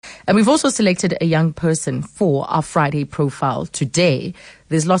And we've also selected a young person for our Friday profile today.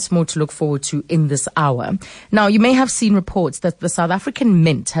 There's lots more to look forward to in this hour. Now, you may have seen reports that the South African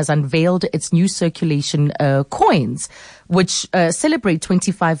Mint has unveiled its new circulation coins, which celebrate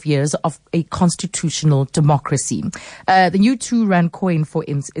 25 years of a constitutional democracy. The new 2 rand coin, for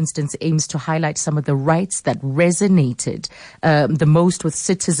instance, aims to highlight some of the rights that resonated the most with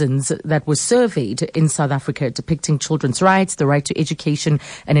citizens that were surveyed in South Africa, depicting children's rights, the right to education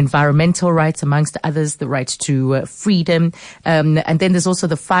and environmental rights, amongst others, the right to freedom. And then there's also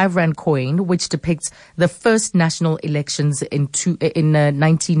the 5 rand coin, which depicts the first national elections in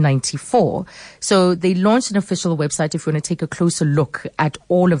 1994. So they launched an official website if you want to take a closer look at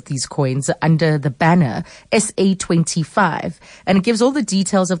all of these coins under the banner SA25. And it gives all the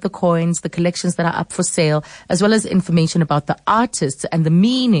details of the coins, the collections that are up for sale, as well as information about the artists and the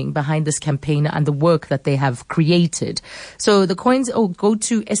meaning behind this campaign and the work that they have created. So the coins, go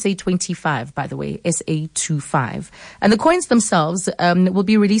to SA25, by the way, SA25. And the coins themselves will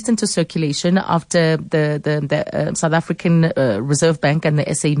be released into circulation after the South African Reserve Bank and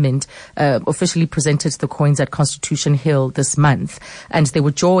the SA Mint officially presented the coins at Constitution Hill this month. And they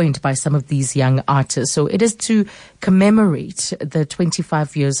were joined by some of these young artists. So it is to commemorate the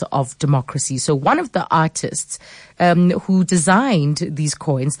 25 years of democracy. So one of the artists who designed these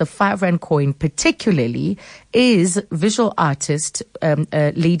coins, the 5 rand coin particularly, is visual artist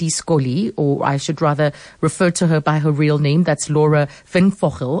Lady Scully, or I should rather refer to her by her real name. That's Laura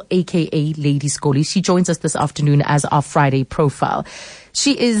Vinvogel, aka Lady Scully. She joins us this afternoon as our Friday profile.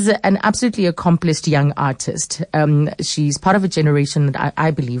 She is an absolutely accomplished young artist. She's part of a generation,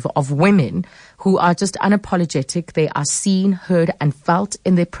 I believe, of women who are just unapologetic. They are seen, heard, and felt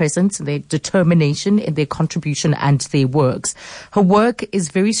in their presence, in their determination, in their contribution, and their works. Her work is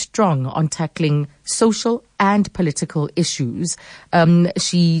very strong on tackling social and political issues.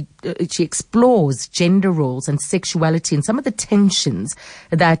 She explores gender roles and sexuality and some of the tensions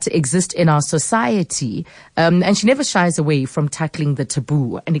that exist in our society. And she never shies away from tackling the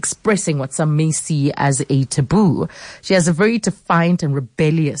taboo and expressing what some may see as a taboo. She has a very defiant and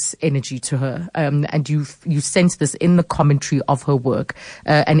rebellious energy to her. And you sense this in the commentary of her work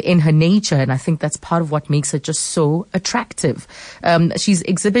and in her nature. And I think that's part of what makes her just so attractive. She's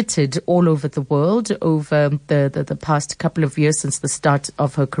exhibited all over the world over the past couple of years since the start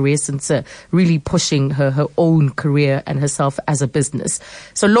of her career, since really pushing her own career and herself as a business.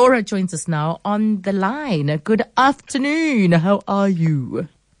 So Laura joins us now on the line. Good afternoon. How are you?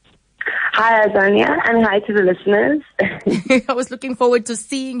 Hi, Azania, and hi to the listeners. I was looking forward to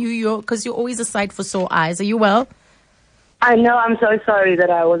seeing you because you're always a sight for sore eyes. Are you well? I know. I'm so sorry that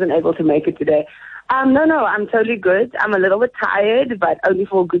I wasn't able to make it today. No, I'm totally good. I'm a little bit tired, but only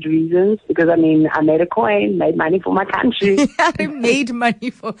for good reasons. Because, I made a coin, made money for my country. I made money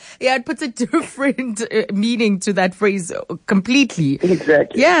for... Yeah, it puts a different meaning to that phrase completely.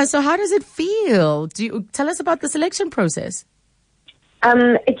 Exactly. Yeah, so how does it feel? Tell us about the selection process.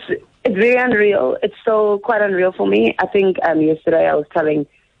 It's very unreal. It's still quite unreal for me. I think yesterday I was telling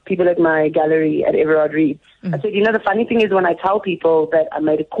people at my gallery at Everard Reed, I said, the funny thing is when I tell people that I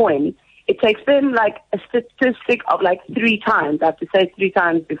made a coin, it takes them like a statistic of like 3 times. I have to say it 3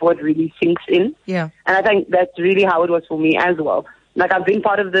 times before it really sinks in. Yeah. And I think that's really how it was for me as well. Like I've been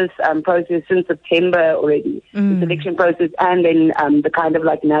part of this process since September already, the selection process, and then the kind of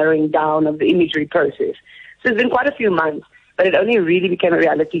like narrowing down of the imagery process. So it's been quite a few months, but it only really became a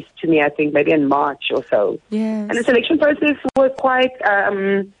reality to me, I think, maybe in March or so. Yes. And the selection process was quite...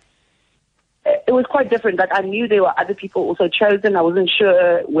 it was quite different. Like I knew there were other people also chosen. I wasn't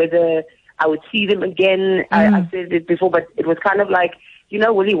sure whether I would see them again. I said it before, but it was kind of like,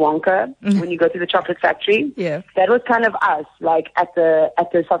 Willy Wonka, when you go to the chocolate factory. Yeah. That was kind of us, like at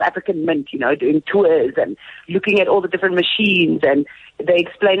the South African Mint, doing tours and looking at all the different machines, and they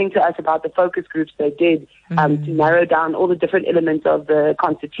explaining to us about the focus groups they did to narrow down all the different elements of the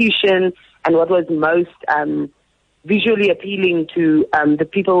Constitution and what was most visually appealing to the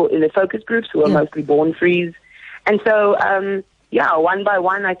people in the focus groups who were mostly born frees. And so, one by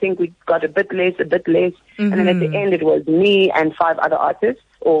one, I think we got a bit less. And then at the end, it was me and 5 other artists,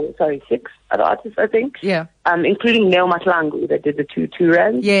 6 other artists, I think. Yeah. Including Neo Matlangu that did the 2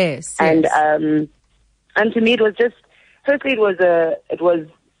 rands. Yes. And to me, it was just, firstly, it was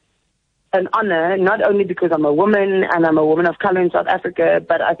an honor, not only because I'm a woman and I'm a woman of color in South Africa,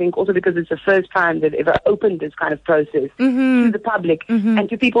 but I think also because it's the first time they've ever opened this kind of process to the public and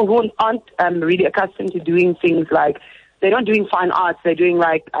to people who aren't really accustomed to doing things like, they're not doing fine arts, they're doing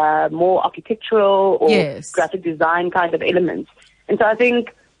like more architectural or graphic design kind of elements. And so I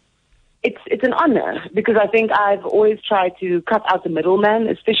think it's an honor, because I think I've always tried to cut out the middleman,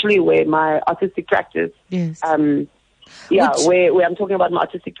 especially where my artistic practice. Yes. Where I'm talking about my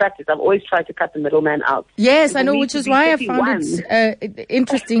artistic practice, I've always tried to cut the middleman out. Yes, I know, which is why I found it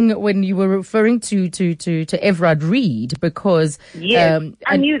interesting when you were referring to Everard Reed, because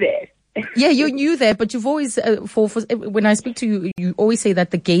I knew that. Yeah, you knew that, but you've always, when I speak to you, you always say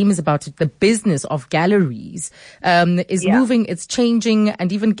that the game is about the business of galleries, is moving, it's changing,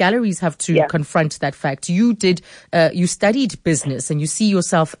 and even galleries have to confront that fact. You studied business, and you see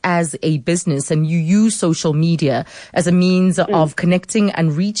yourself as a business, and you use social media as a means of connecting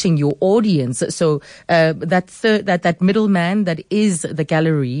and reaching your audience. So, that middleman that is the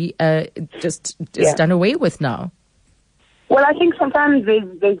gallery, just is done away with now. Well, I think sometimes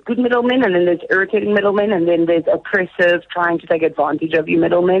there's good middlemen, and then there's irritating middlemen, and then there's oppressive, trying to take advantage of you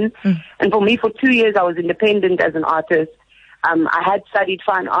middlemen. And for me, for 2 years, I was independent as an artist. I had studied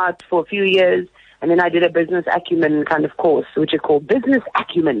fine art for a few years, and then I did a business acumen kind of course, which is called business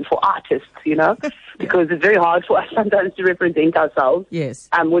acumen for artists, because it's very hard for us sometimes to represent ourselves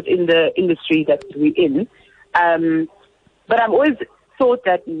within the industry that we're in. But I've always thought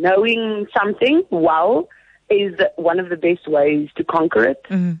that knowing something well is one of the best ways to conquer it.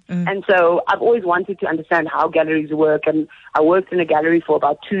 And so I've always wanted to understand how galleries work, and I worked in a gallery for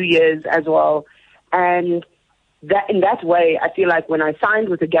about 2 years as well. And that in that way, I feel like when I signed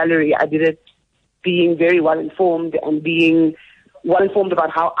with a gallery, I did it being very well informed and being well informed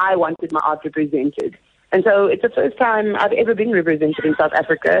about how I wanted my art represented. And so it's the first time I've ever been represented in South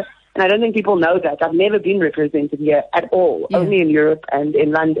Africa. And I don't think people know that. I've never been represented here at all, only in Europe and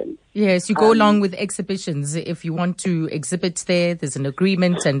in London. Yes, you go along with exhibitions. If you want to exhibit there, there's an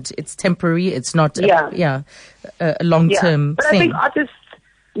agreement, and it's temporary. It's not a long-term thing. But I think artists,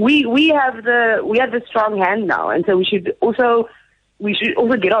 we have the strong hand now, and so we should also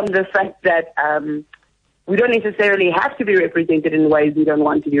get on the fact that we don't necessarily have to be represented in ways we don't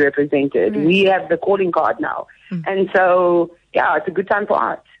want to be represented. We have the calling card now, and so it's a good time for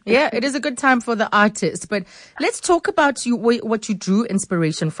art. Yeah, it is a good time for the artist. But let's talk about what you drew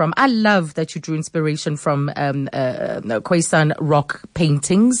inspiration from. I love that you drew inspiration from Khoisan rock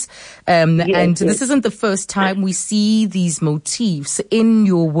paintings. This isn't the first time we see these motifs in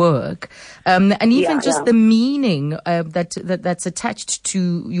your work. And even the meaning that's attached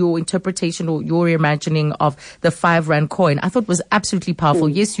to your interpretation or your imagining of the 5 Rand coin, I thought was absolutely powerful.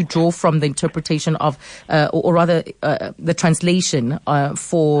 Yes, you draw from the interpretation of, or rather the translation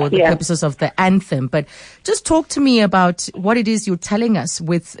for the purposes of the anthem. But just talk to me about what it is you're telling us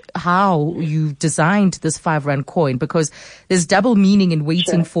with how you designed this 5 Rand coin, because there's double meaning in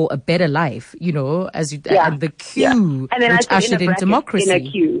waiting for a better life, as you, and the Q, and then which ushered in democracy. In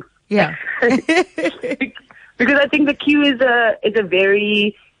a Q. Yeah. Because I think the Q is a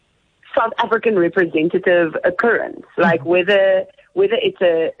very South African representative occurrence. Like whether it's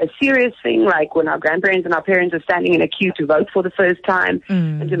a serious thing, like when our grandparents and our parents are standing in a queue to vote for the first time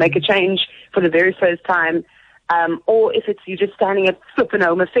and to make a change for the very first time, or if it's you just standing at flippin'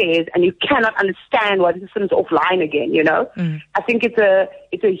 home affairs and you cannot understand why the system's offline again, I think it's a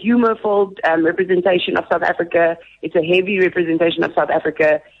humorful representation of South Africa. It's a heavy representation of South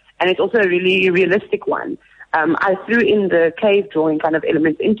Africa, and it's also a really realistic one. I threw in the cave drawing kind of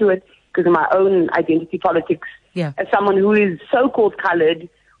elements into it because of my own identity politics. As someone who is so-called colored,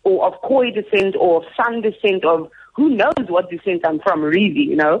 or of Khoi descent, or of San descent, of who knows what descent I'm from,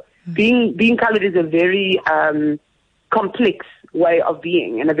 really, Being colored is a very complex way of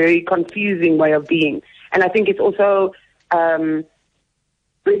being and a very confusing way of being. And I think it's also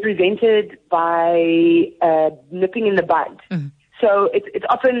represented by nipping in the bud. So it's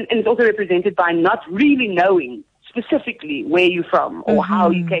often, and it's also represented by not really knowing specifically where you're from or how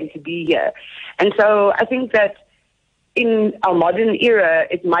you came to be here. And so I think that in our modern era,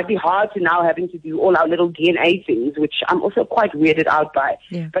 it might be hard to now having to do all our little DNA things, which I'm also quite weirded out by.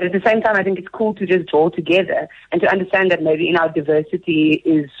 But at the same time, I think it's cool to just draw together and to understand that maybe in our diversity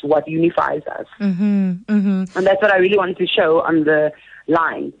is what unifies us. And that's what I really wanted to show on the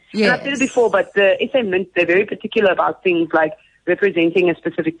line. And I've said it before, but the SA Mint, they're very particular about things like representing a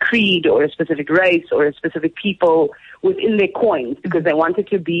specific creed or a specific race or a specific people within their coins, because they wanted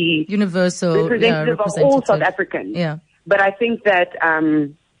to be universal, representative of all South Africans. But I think that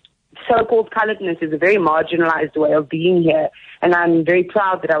so-called coloredness is a very marginalized way of being here, and I'm very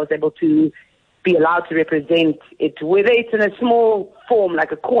proud that I was able to be allowed to represent it, whether it's in a small form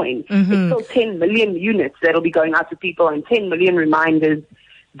like a coin. It's still 10 million units that'll be going out to people, and 10 million reminders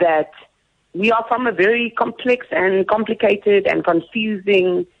that we are from a very complex and complicated and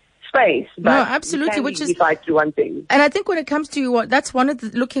confusing space. But no, absolutely, which is fight through one thing. And I think when it comes to that's one of the,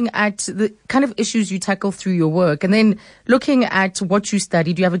 looking at the kind of issues you tackle through your work, and then looking at what you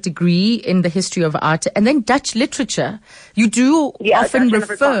studied. You have a degree in the history of art, and then Dutch literature. You do often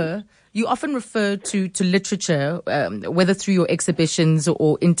refer. You often refer to literature, whether through your exhibitions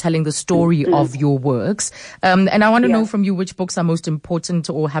or in telling the story of your works. And I want to know from you which books are most important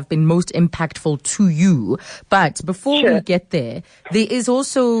or have been most impactful to you. But before we get there is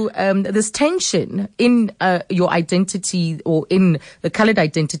also this tension in your identity, or in the colored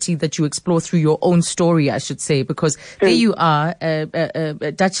identity that you explore through your own story, I should say, because there you are,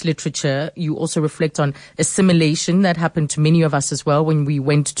 Dutch literature. You also reflect on assimilation that happened to many of us as well when we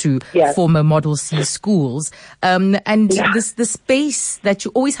went to former Model C schools, and the space that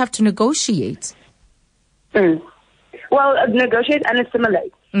you always have to negotiate. Well, negotiate and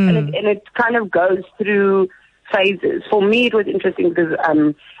assimilate, and it kind of goes through phases. For me, it was interesting because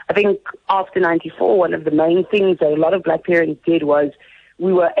I think after '94, one of the main things that a lot of black parents did was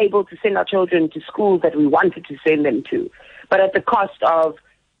we were able to send our children to schools that we wanted to send them to, but at the cost of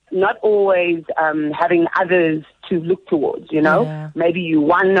not always having others to look towards, you know? Yeah. Maybe you're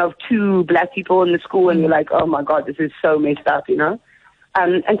one of two black people in the school and you're like, oh my God, this is so messed up, you know?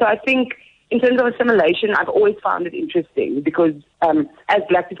 And so I think in terms of assimilation, I've always found it interesting because as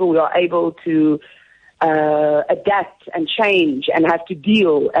black people, we are able to adapt and change and have to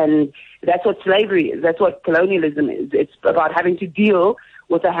deal. And that's what slavery is. That's what colonialism is. It's about having to deal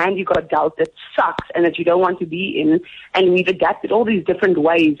with a hand you got dealt that sucks and that you don't want to be in. And we've adapted all these different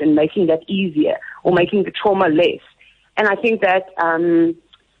ways and making that easier or making the trauma less. And I think that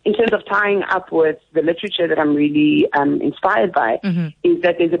in terms of tying up with the literature that I'm really inspired by is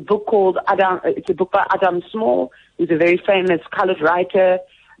that there's a book called it's a book by Adam Small, who's a very famous colored writer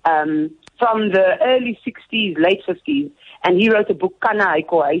from the early 60s, late 50s. And he wrote a book, Kana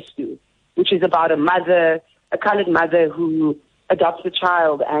Aiko Aistu, which is about a colored mother who adopts a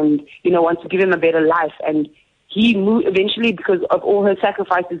child and, you know, wants to give him a better life. And he eventually, because of all her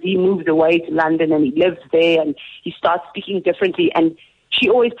sacrifices, he moves away to London and he lives there and he starts speaking differently. And she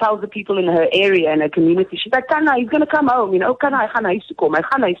always tells the people in her area and her community, she's like, Kana, he's going to come home, you know, Kana used to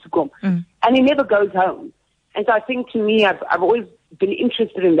come. And he never goes home. And so I think to me, I've always been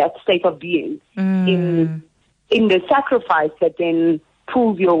interested in that state of being, in the sacrifice that then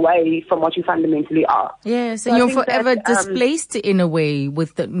pulls you away from what you fundamentally are. Yes, and so you're forever displaced in a way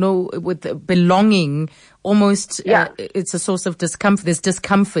with the belonging. Almost, it's a source of discomfort. There's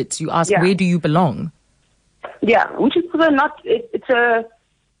discomfort. You ask, where do you belong? Yeah, which is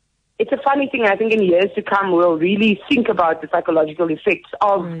it's a funny thing. I think in years to come, we'll really think about the psychological effects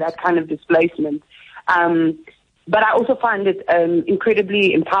of that kind of displacement. But I also find it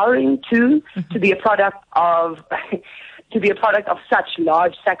incredibly empowering too, to be a product of such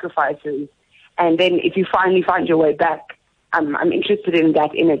large sacrifices. And then if you finally find your way back, I'm interested in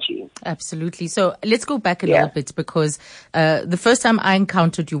that energy. Absolutely. So let's go back a little bit because the first time I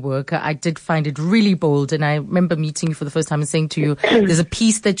encountered your work, I did find it really bold. And I remember meeting you for the first time and saying to you, there's a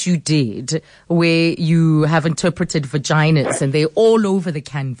piece that you did where you have interpreted vaginas and they're all over the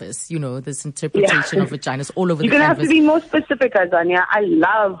canvas. You know, this interpretation of vaginas all over the canvas. You're going to have to be more specific, Azania. I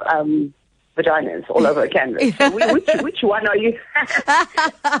love vaginas all over a canvas. So which one are you?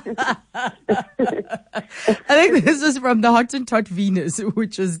 I think this was from the Hottentot Venus,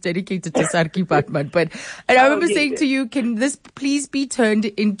 which was dedicated to Sarki Batman. And I remember saying to you, can this please be turned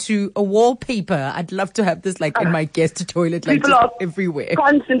into a wallpaper? I'd love to have this like in my guest toilet, like people are everywhere.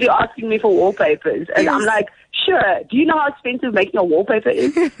 Constantly asking me for wallpapers. And I'm like, sure. Do you know how expensive making a wallpaper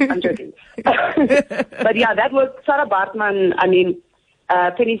is? I'm joking. But yeah, that was Sarah Bartman. I mean,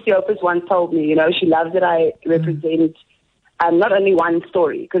 Penny Siopis once told me, you know, she loves that I represent not only one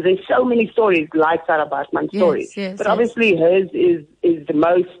story, because there's so many stories like Sarah Bartman's story. But obviously hers is the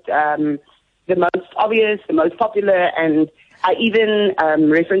most obvious, the most popular, and I even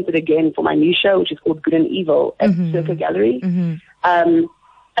reference it again for my new show, which is called Good and Evil at Circa Gallery.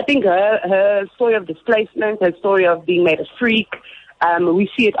 I think her story of displacement, her story of being made a freak,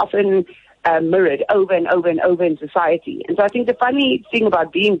 we see it often mirrored over and over and over in society. And so I think the funny thing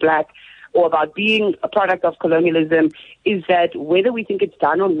about being black or about being a product of colonialism is that whether we think it's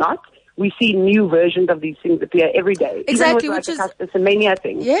done or not, we see new versions of these things appear every day. Exactly, which is the mania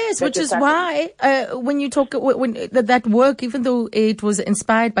thing. Yes, which is why when you talk that work, even though it was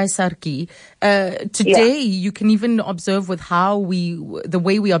inspired by Sarki, today you can even observe with how the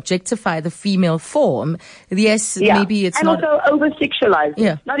way we objectify the female form. Yes, maybe it's not also over-sexualized.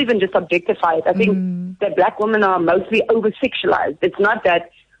 Yeah. Not even just objectified. I think that black women are mostly over-sexualized. It's not that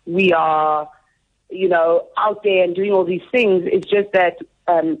we are out there and doing all these things. It's just that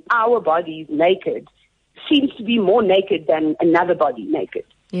our bodies naked seems to be more naked than another body naked.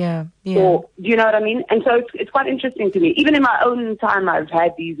 Yeah. Or, do you know what I mean? And so it's quite interesting to me. Even in my own time, I've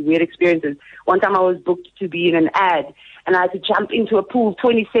had these weird experiences. One time I was booked to be in an ad, and I had to jump into a pool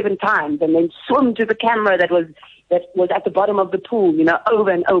 27 times and then swim to the camera that was at the bottom of the pool, over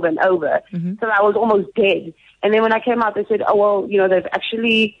and over and over. Mm-hmm. So I was almost dead. And then when I came out, they said, oh, well, they've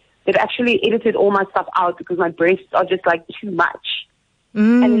actually edited all my stuff out because my breasts are just like too much.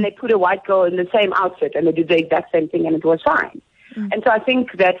 And then they put a white girl in the same outfit and they did the exact same thing and it was fine. And so I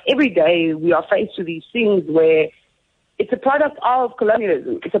think that every day we are faced with these things where it's a product of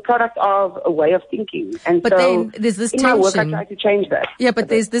colonialism. It's a product of a way of thinking. And but so then there's this in tension. my work, I try to change that. Yeah, but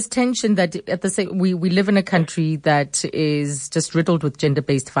there's this tension that at the same, we live in a country that is just riddled with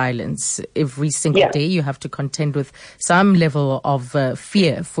gender-based violence. Every single day you have to contend with some level of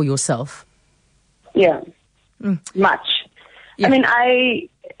fear for yourself. Yeah, much. Yeah. I mean,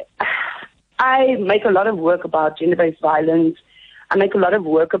 I make a lot of work about gender-based violence. I make a lot of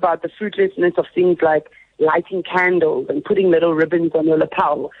work about the fruitlessness of things like lighting candles and putting little ribbons on your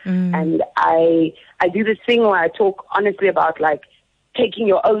lapel. And I do this thing where I talk honestly about like taking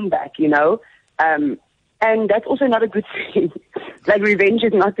your own back, and that's also not a good thing. Like revenge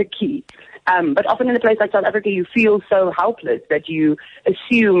is not the key. But often in a place like South Africa, you feel so helpless that you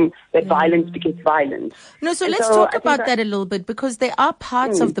assume that violence begets violence. No, so let's talk about that a little bit, because there are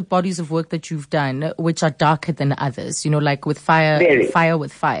parts of the bodies of work that you've done which are darker than others, like with Fire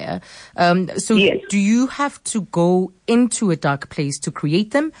with Fire. So do you have to go into a dark place to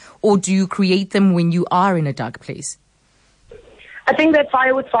create them, or do you create them when you are in a dark place? I think that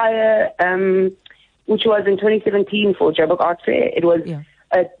Fire with Fire, which was in 2017 for Joburg Art Fair, it was...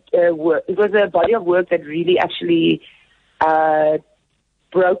 it was a body of work that really actually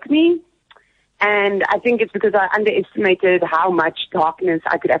broke me. And I think it's because I underestimated how much darkness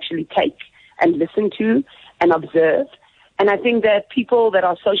I could actually take and listen to and observe. And I think that people that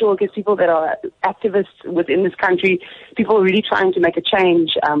are social workers, people that are activists within this country, people are really trying to make a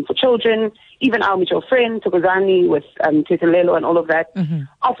change for children, even our mutual friend, Thokozani, with Tetelelo and all of that.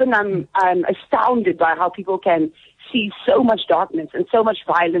 Often I'm astounded by how people can see so much darkness and so much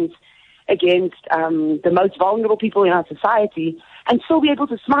violence against the most vulnerable people in our society and still be able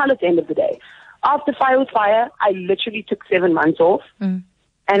to smile at the end of the day. After Fire with Fire, I literally took 7 months off.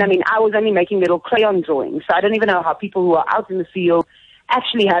 And I mean, I was only making little crayon drawings. So I don't even know how people who are out in the field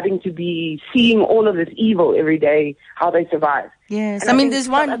actually having to be seeing all of this evil every day, how they survive. Yes, I mean, there's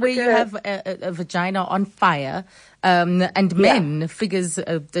one where you have a vagina on fire, and men, figures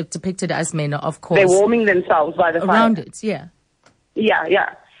depicted as men, of course. They're warming themselves by the fire. Around it, yeah.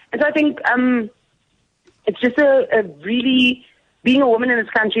 Yeah. And so I think it's just a really, being a woman in this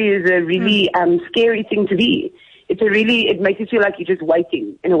country is a really scary thing to be. It makes you feel like you're just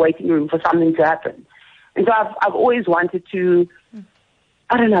waiting in a waiting room for something to happen. And so I've always wanted to,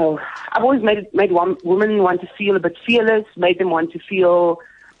 I don't know, I've always made women want to feel a bit fearless, made them want to feel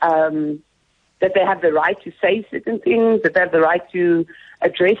that they have the right to say certain things, that they have the right to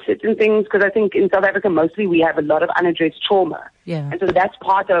address certain things, because I think in South Africa mostly we have a lot of unaddressed trauma. Yeah. And so that's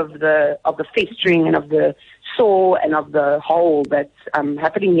part of the festering and of the sore and of the hole that's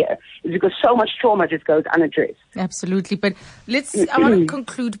happening here, is because so much trauma just goes unaddressed. Absolutely. But I want to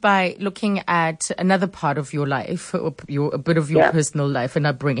conclude by looking at another part of your life, a bit of your personal life and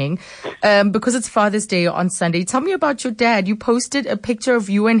upbringing, because it's Father's Day on Sunday. Tell me about your dad. You posted a picture of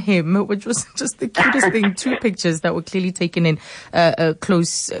you and him, which was just the cutest thing. 2 pictures that were clearly taken in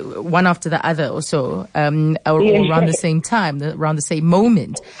close, one after the other or so, or around the same time, around the same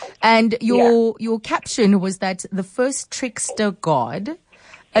moment. And your caption was that the first trickster god,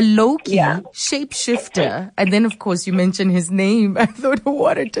 a Loki, shapeshifter, and then of course you mentioned his name. I thought,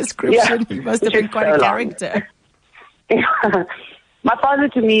 what a description. He must have been quite a character. My father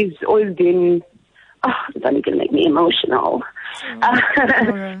to me has always been, it's only going to make me emotional.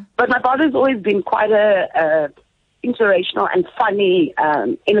 But my father's always been quite a inspirational and funny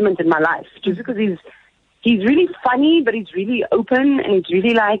element in my life, just because he's really funny, but he's really open, and he's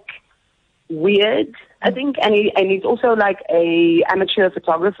really like weird, I think, and he's also like a amateur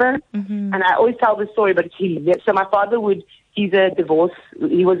photographer. And I always tell this story, but it's hilarious. So my father he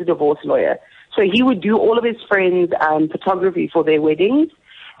was a divorce lawyer. So he would do all of his friends' photography for their weddings,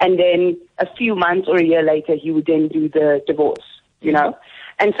 and then a few months or a year later, he would then do the divorce,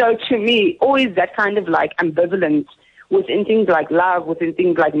 And so to me, always that kind of like ambivalence within things like love, within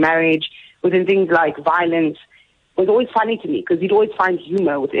things like marriage, within things like violence, was always funny to me because he'd always find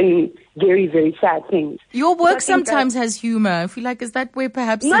humor within very, very sad things. Your work sometimes has humor. I feel like, is that where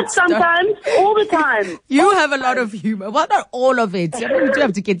perhaps... Not sometimes, all the time. You have a lot of humor. Well, not all of it. I mean, you do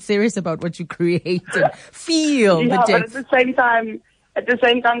have to get serious about what you create and feel the depth. But at the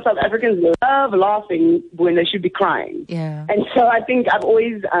same time, South Africans love laughing when they should be crying. Yeah. And so I think I've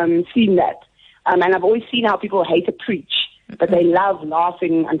always seen that. And I've always seen how people hate to preach, but they love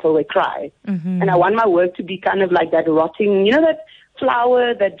laughing until they cry. Mm-hmm. And I want my work to be kind of like that rotting, you know, that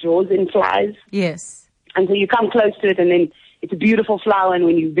flower that draws in flies? Yes. And so you come close to it, and then it's a beautiful flower, and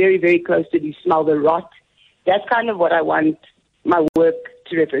when you're very, very close to it, you smell the rot. That's kind of what I want my work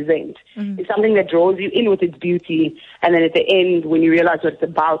to represent. Mm-hmm. It's something that draws you in with its beauty, and then at the end, when you realize what it's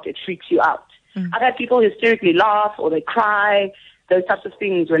about, it freaks you out. Mm-hmm. I've had people hysterically laugh, or they cry, those types of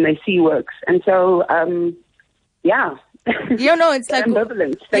things when they see works. And so, yeah. You know, it's like,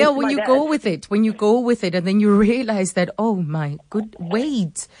 yeah, when you go with it, and then you realize that, oh my good,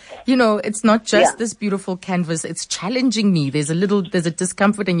 wait, you know, it's not just this beautiful canvas, it's challenging me. There's a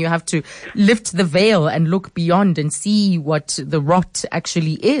discomfort, and you have to lift the veil and look beyond and see what the rot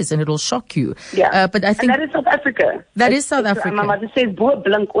actually is, and it'll shock you. Yeah. But I think and that is South Africa. That is South Africa. My mother says, "Boer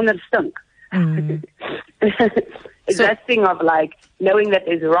blink onder stink." It's that thing of like knowing that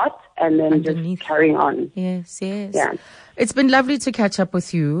there's rot and then underneath, just carrying on. Yes. Yeah. It's been lovely to catch up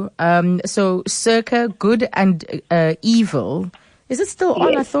with you. So Circa, Good and Evil. Is it still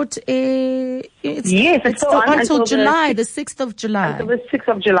on? I thought it's still on until July, the 6th of July. Until the 6th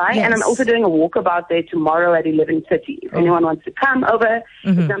of July. Yes. And I'm also doing a walkabout there tomorrow at 11:30. If anyone wants to come over,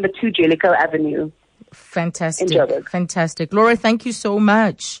 it's number 2 Jellicoe Avenue. Fantastic. Fantastic. Laura, thank you so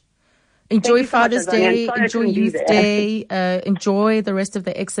much. Enjoy Father's Day, enjoy Youth Day, enjoy the rest of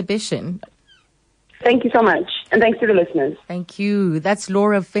the exhibition. Thank you so much. And thanks to the listeners. Thank you. That's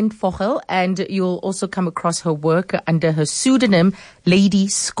Laura Windvogel, and you'll also come across her work under her pseudonym, Lady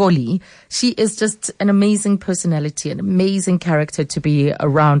Scully. She is just an amazing personality, an amazing character to be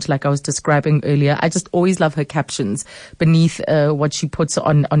around, like I was describing earlier. I just always love her captions beneath what she puts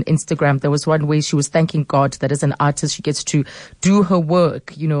on Instagram. There was one where she was thanking God that as an artist, she gets to do her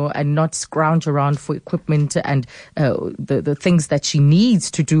work, you know, and not scrounge around for equipment and the things that she needs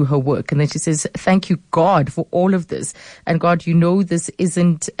to do her work. And then she says, thank you, God, for all of this. And God, you know, this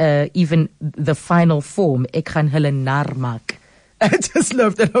isn't even the final form. Ek gaan hulle narmak. I just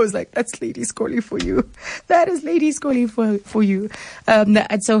loved it. I was like, that's Lady Scully for you. That is Lady Scully for you.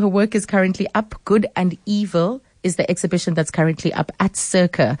 And so her work is currently up. Good and Evil is the exhibition that's currently up at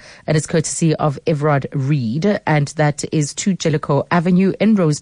Circa, and it's courtesy of Everard Reed, and that is 2 Jellicoe Avenue in Rose.